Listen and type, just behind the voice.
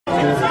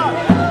We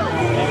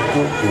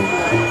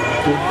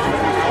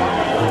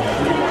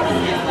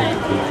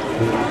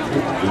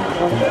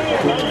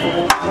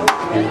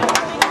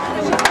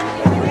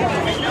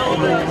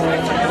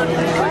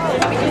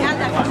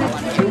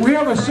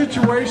have a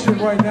situation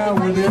right now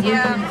where they're making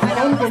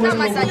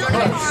unbelievable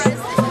cuts.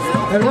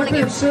 And what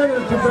they've said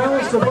is to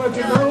balance the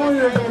budget, not only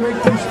are they going to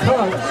make these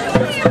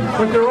cuts,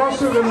 but they're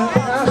also going to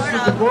ask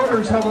that the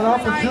voters have an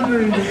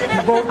opportunity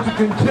to vote to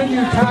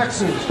continue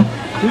taxes.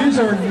 These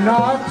are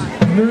not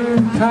new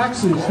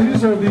taxes.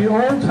 These are the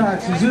old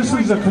taxes. This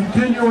is a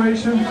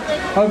continuation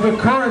of the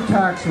current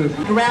taxes.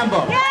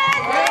 Rambo.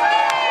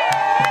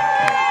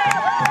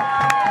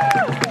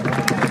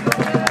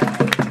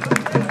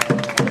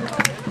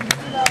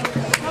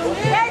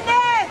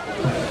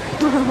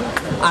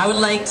 I would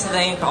like to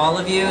thank all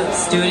of you,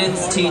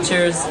 students,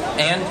 teachers,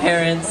 and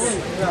parents,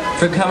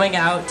 for coming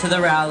out to the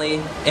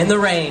rally in the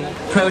rain,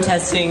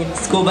 protesting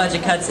school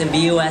budget cuts in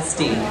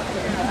BUSD.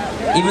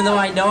 Even though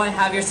I know I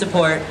have your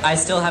support, I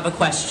still have a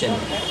question.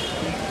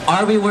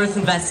 Are we worth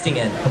investing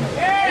in?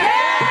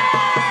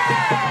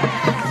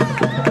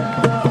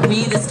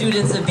 We, the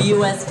students of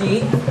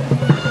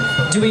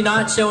BUSD, do we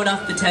not show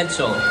enough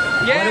potential?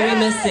 What are we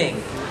missing?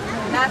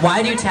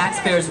 Why do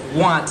taxpayers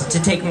want to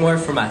take more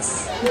from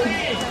us?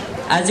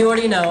 As you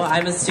already know,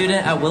 I'm a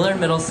student at Willard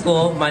Middle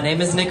School. My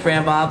name is Nick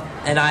Rambob,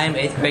 and I am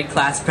 8th grade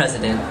class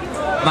president.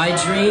 My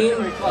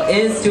dream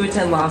is to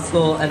attend law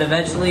school and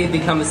eventually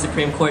become a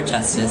Supreme Court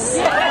justice.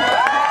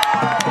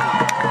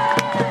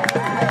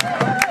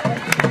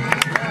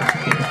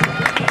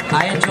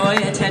 I enjoy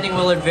attending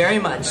Willard very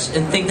much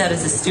and think that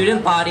as a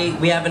student body,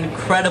 we have an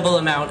incredible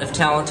amount of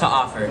talent to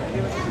offer.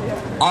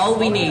 All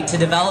we need to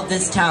develop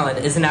this talent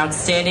is an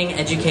outstanding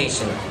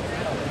education.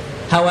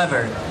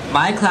 However,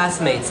 my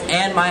classmates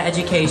and my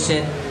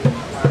education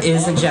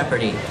is in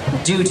jeopardy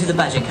due to the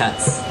budget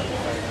cuts.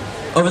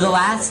 Over the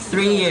last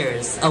 3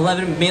 years,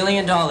 $11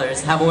 million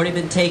have already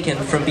been taken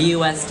from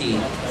BUSD,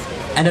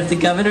 and if the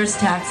governor's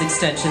tax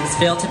extensions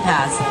fail to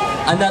pass,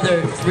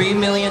 another $3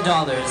 million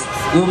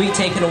will be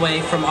taken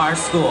away from our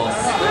schools.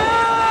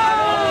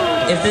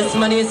 If this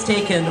money is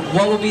taken,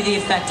 what will be the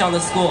effect on the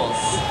schools?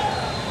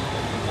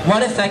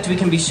 One effect we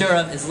can be sure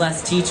of is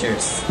less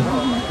teachers,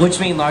 which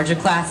mean larger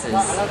classes.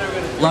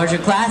 Larger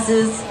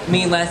classes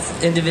mean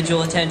less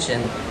individual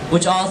attention,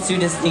 which all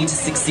students need to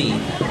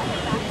succeed.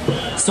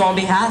 So on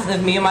behalf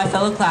of me and my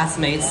fellow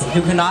classmates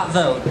who cannot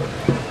vote,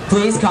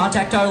 please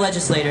contact our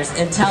legislators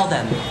and tell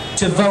them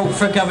to vote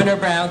for Governor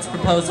Brown's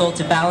proposal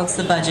to balance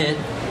the budget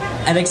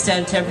and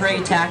extend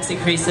temporary tax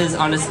increases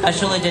on a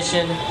special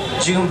edition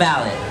June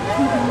ballot.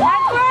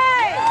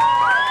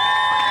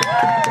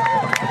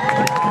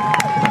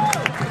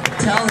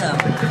 Tell them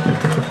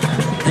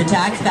the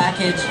tax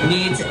package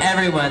needs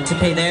everyone to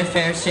pay their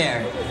fair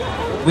share.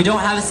 We don't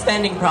have a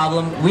spending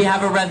problem, we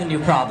have a revenue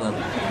problem.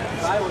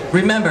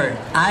 Remember,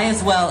 I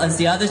as well as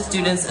the other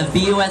students of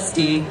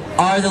BUSD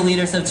are the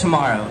leaders of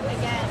tomorrow.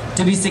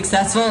 To be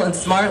successful and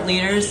smart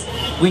leaders,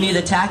 we need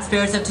the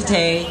taxpayers of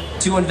today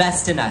to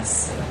invest in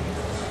us,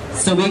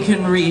 so we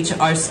can reach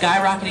our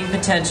skyrocketing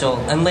potential,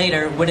 and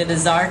later, when it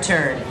is our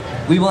turn,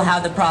 we will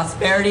have the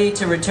prosperity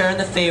to return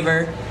the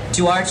favor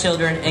to our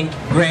children and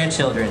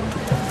grandchildren.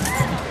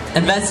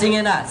 Investing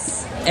in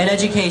us and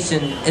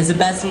education is the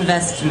best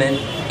investment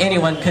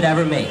anyone could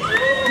ever make.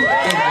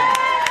 Thank you.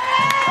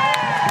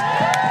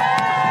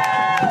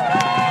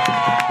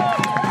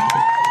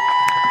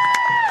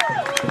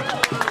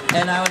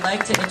 And I would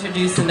like to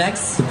introduce the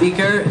next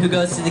speaker, who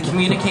goes to the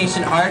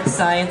Communication Arts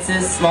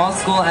Sciences Small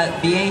School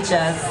at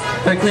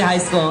BHS, Berkeley High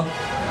School,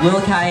 Will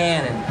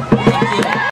Kyanan. Thank you.